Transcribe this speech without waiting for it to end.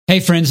Hey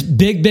friends,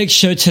 big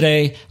show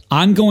today.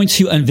 I'm going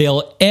to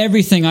unveil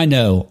everything I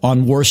know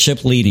on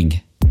worship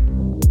leading.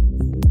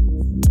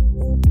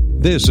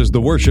 This is the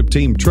Worship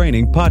Team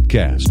Training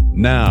Podcast.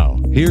 Now,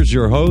 here's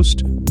your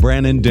host,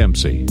 Brandon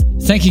Dempsey.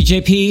 Thank you,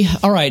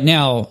 JP. All right,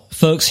 now,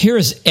 folks, here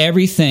is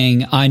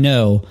everything I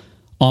know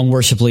on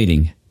worship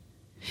leading.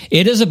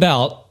 It is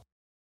about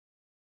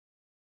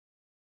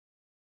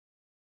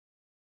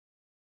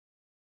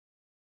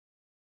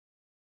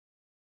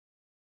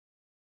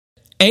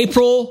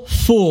April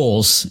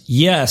Fools.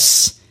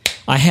 Yes,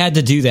 I had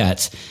to do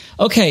that.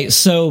 Okay,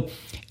 so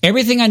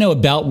everything I know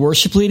about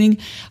worship leading,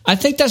 I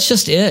think that's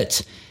just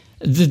it.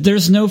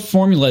 There's no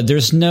formula.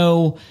 There's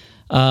no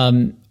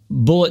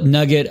bullet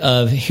nugget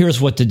of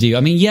here's what to do. I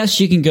mean, yes,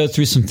 you can go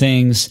through some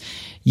things.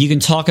 You can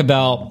talk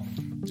about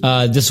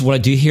this is what I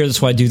do here, this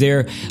is what I do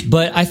there.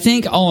 But I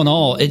think all in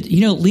all,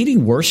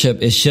 leading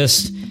worship is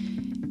just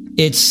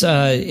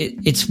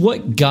it's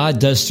what God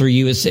does through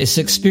you. It's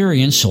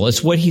experiential.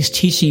 It's what He's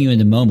teaching you in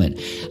the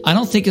moment. I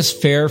don't think it's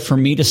fair for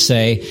me to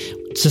say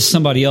to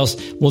somebody else,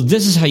 well,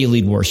 this is how you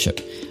lead worship.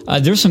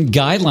 There's some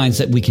guidelines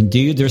that we can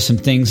do. There's some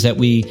things that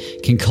we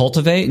can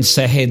cultivate and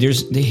say, hey,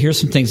 here's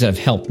some things that have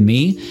helped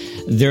me.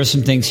 There's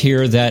some things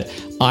here that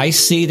I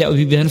see that would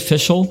be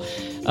beneficial.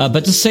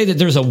 But to say that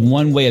there's a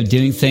one way of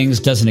doing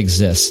things doesn't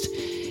exist.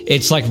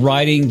 It's like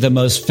writing the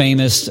most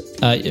famous,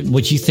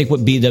 what you think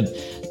would be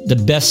the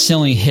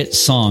best-selling hit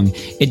song.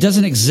 It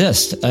doesn't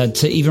exist.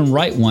 To even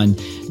write one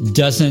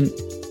doesn't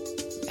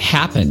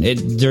happen.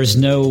 There's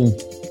no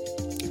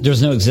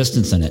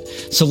existence in it.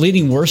 So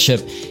leading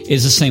worship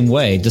is the same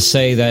way. To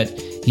say that,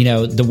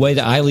 the way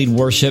that I lead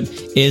worship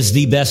is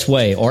the best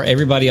way, or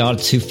everybody ought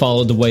to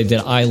follow the way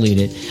that I lead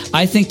it.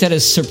 I think that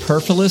is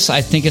superfluous.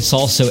 I think it's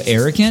also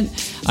arrogant.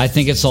 I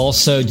think it's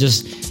also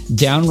just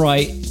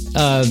downright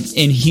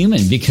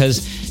inhuman,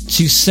 because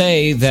to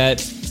say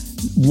that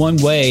one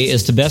way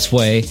is the best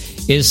way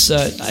is,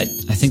 I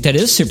think that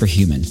is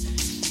superhuman.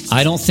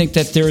 I don't think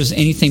that there's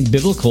anything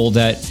biblical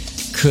that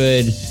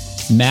could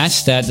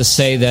match that, to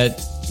say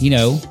that,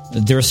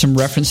 there's some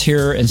reference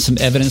here and some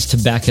evidence to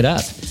back it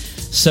up.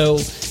 So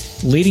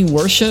leading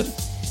worship,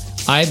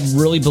 I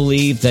really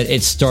believe that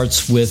it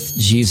starts with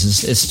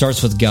Jesus. It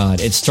starts with God.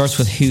 It starts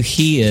with who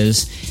He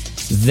is.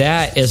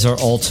 That is our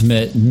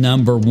ultimate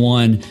number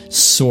one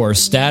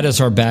source. That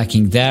is our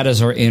backing. That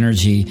is our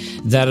energy.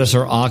 That is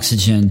our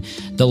oxygen.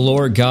 The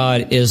Lord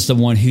God is the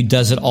one who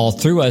does it all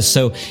through us.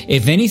 So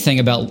if anything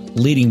about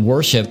leading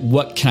worship,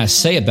 what can I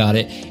say about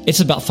it? It's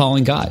about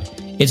following God.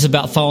 It's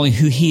about following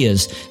who He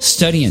is,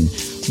 studying,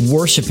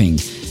 worshiping,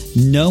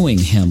 knowing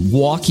Him,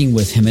 walking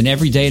with Him in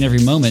every day and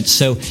every moment.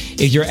 So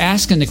if you're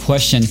asking the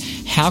question,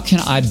 how can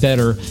I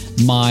better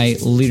my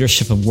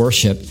leadership of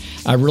worship?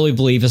 I really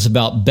believe it's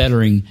about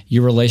bettering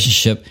your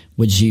relationship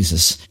with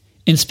Jesus.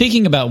 And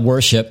speaking about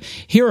worship,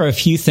 here are a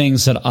few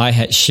things that I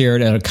had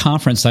shared at a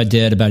conference I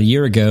did about a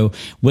year ago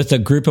with a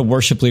group of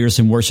worship leaders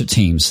and worship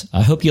teams.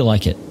 I hope you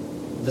like it.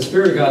 The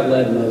Spirit of God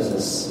led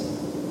Moses.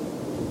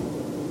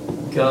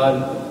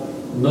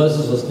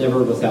 Moses was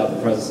never without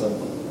the presence of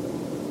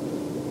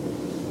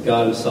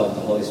God Himself,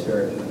 the Holy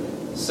Spirit.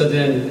 So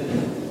then,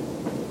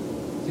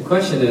 the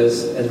question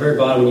is, at the very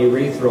bottom, when you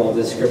read through all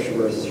these scripture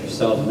verses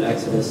yourself in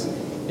Exodus,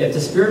 if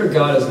the Spirit of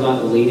God is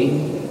not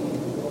leading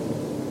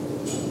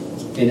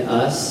in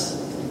us,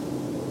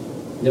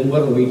 then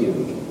what are we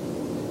doing?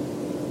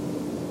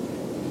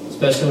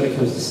 Especially when it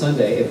comes to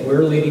Sunday. If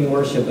we're leading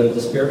worship, but if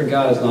the Spirit of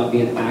God is not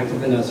being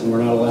active in us and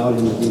we're not allowing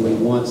Him to do what He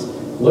wants,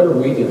 what are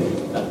we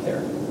doing up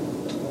there?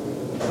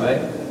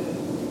 Right?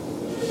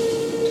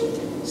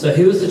 So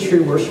who is the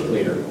true worship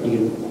leader? You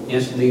can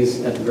answer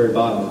these at the very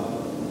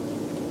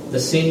bottom. The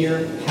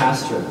senior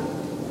pastor.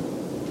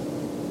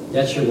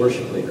 That's your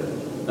worship leader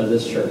of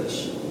this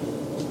church.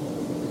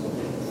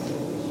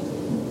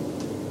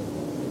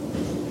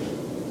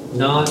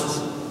 Not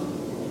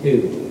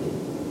who?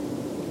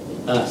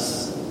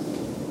 Us.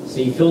 So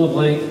you fill in the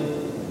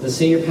blank. The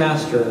senior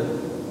pastor.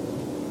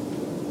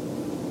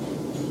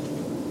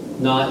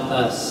 Not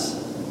us.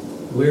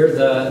 We're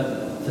the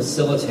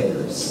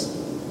facilitators.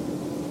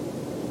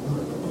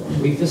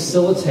 We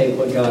facilitate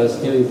what God is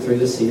doing through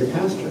the senior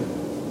pastor.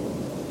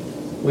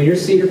 When your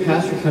senior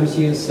pastor comes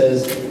to you and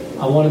says,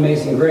 I want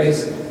Amazing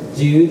Grace,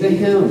 do the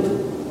hymn.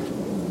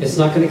 It's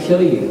not going to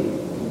kill you.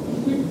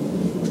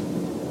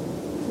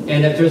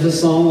 And if there's a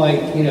song like,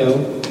 you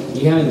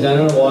haven't done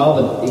it in a while,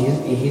 but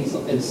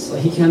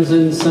he comes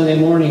in Sunday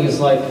morning, it's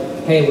like,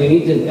 hey, we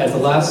need to, at the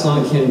last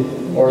song,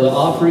 or the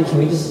offering, can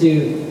we just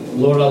do,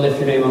 Lord, I lift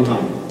your name on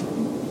high?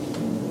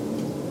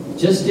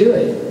 Just do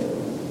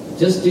it.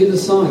 Just do the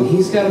song.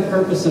 He's got a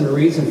purpose and a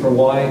reason for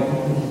why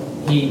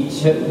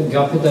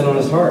God put that on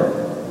his heart.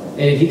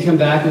 And if you come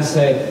back and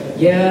say,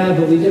 yeah,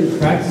 but we didn't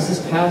practice this,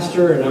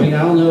 Pastor, and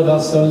I don't know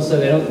about so-and-so,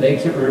 they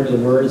can't remember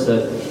the words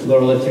that,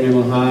 Lord, lift your name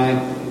on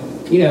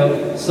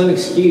high. Some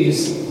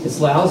excuse, it's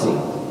lousy.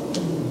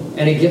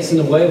 And it gets in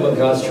the way of what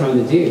God's trying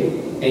to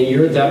do. And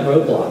you're that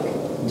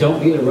roadblock.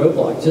 Don't be the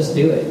roadblock. Just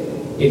do it.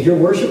 If your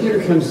worship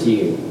leader comes to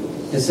you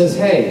and says,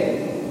 hey,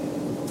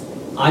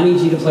 I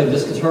need you to play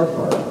this guitar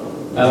part.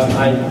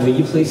 Will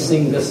you please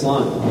sing this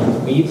line?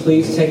 Will you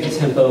please take the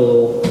tempo a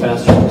little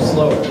faster or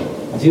slower?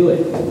 Do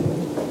it.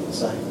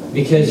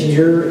 Because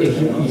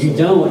if you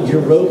don't,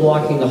 you're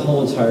roadblocking the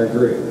whole entire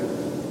group.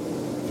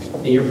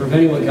 And you're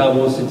preventing what God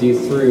wants to do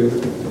through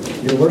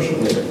your worship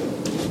leader.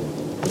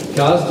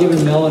 God's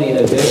given Melanie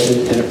a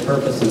vision and a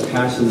purpose and a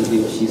passion to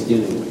do what she's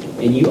doing.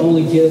 And you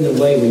only get in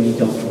the way when you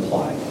don't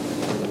comply.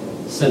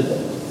 Simple.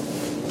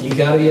 You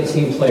got to be a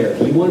team player.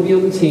 If you want to be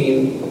on the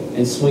team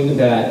and swing the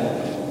bat,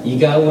 you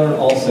got to learn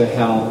also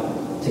how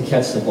to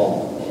catch the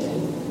ball.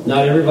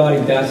 Not everybody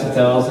bats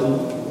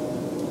 1,000,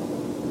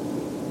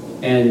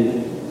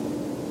 and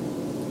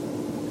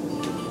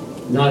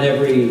not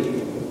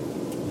every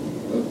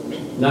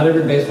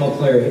baseball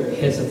player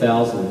hits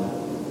 1,000,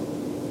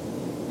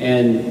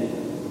 and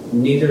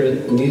neither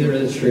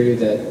is it true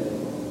that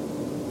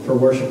for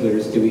worship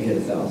leaders do we hit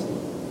 1,000.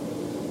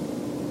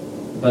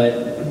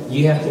 But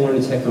you have to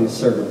learn to take on a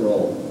servant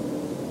role.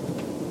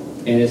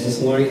 And it's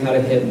just learning how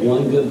to hit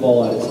one good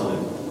ball at a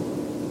time.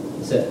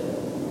 That's it.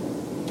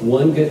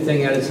 One good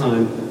thing at a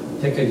time.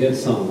 Pick a good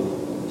song.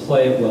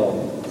 Play it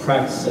well.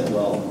 Practice it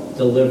well.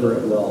 Deliver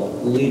it well.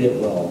 Lead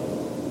it well.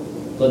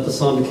 Let the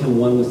song become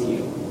one with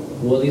you.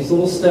 Well, these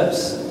little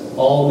steps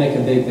all make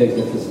a big, big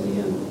difference in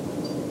the end.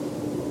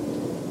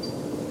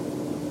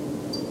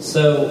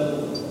 So,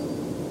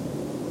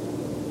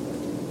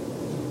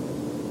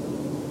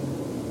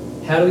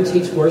 how do we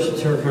teach worship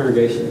to our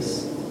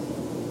congregations?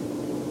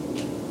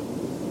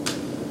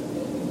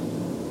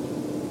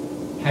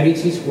 How do you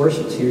teach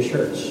worship to your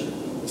church?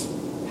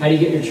 How do you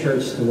get your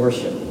church to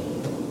worship?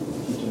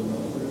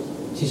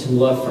 Teach them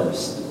love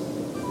first.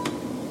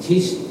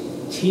 Teach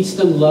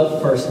them love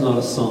first, not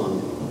a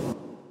song.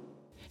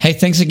 Hey,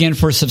 thanks again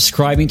for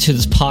subscribing to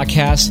this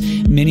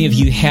podcast. Many of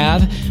you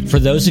have. For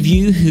those of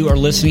you who are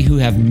listening who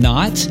have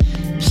not,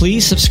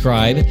 please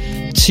subscribe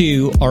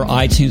to our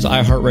iTunes,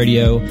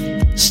 iHeartRadio,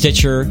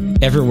 Stitcher,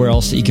 everywhere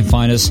else that you can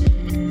find us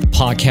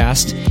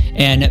podcast.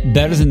 And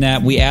better than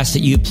that, we ask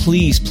that you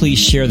please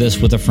share this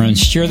with a friend.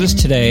 Share this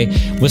today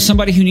with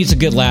somebody who needs a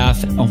good laugh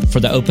for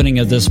the opening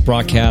of this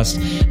broadcast,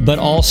 but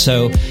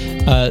also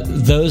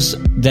those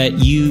that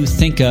you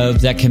think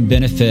of that can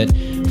benefit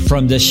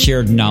from this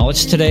shared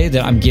knowledge today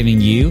that I'm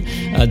giving you.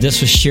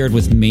 This was shared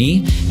with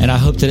me, and I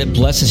hope that it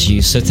blesses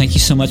you. So thank you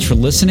so much for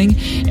listening,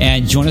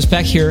 and join us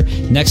back here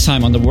next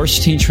time on the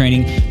Worship Team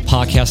Training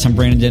Podcast. I'm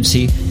Brandon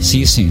Dempsey. See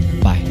you soon.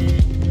 Bye.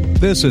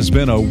 This has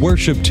been a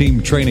Worship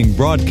Team Training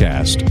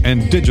broadcast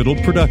and digital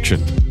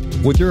production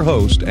with your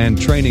host and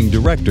training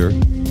director,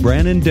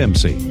 Brandon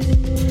Dempsey.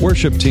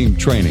 Worship Team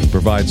Training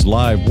provides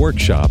live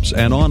workshops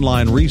and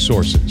online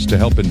resources to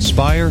help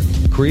inspire,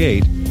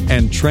 create,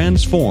 and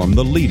transform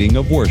the leading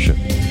of worship.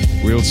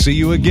 We'll see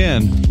you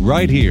again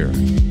right here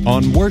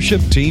on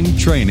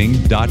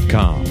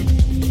worshipteamtraining.com.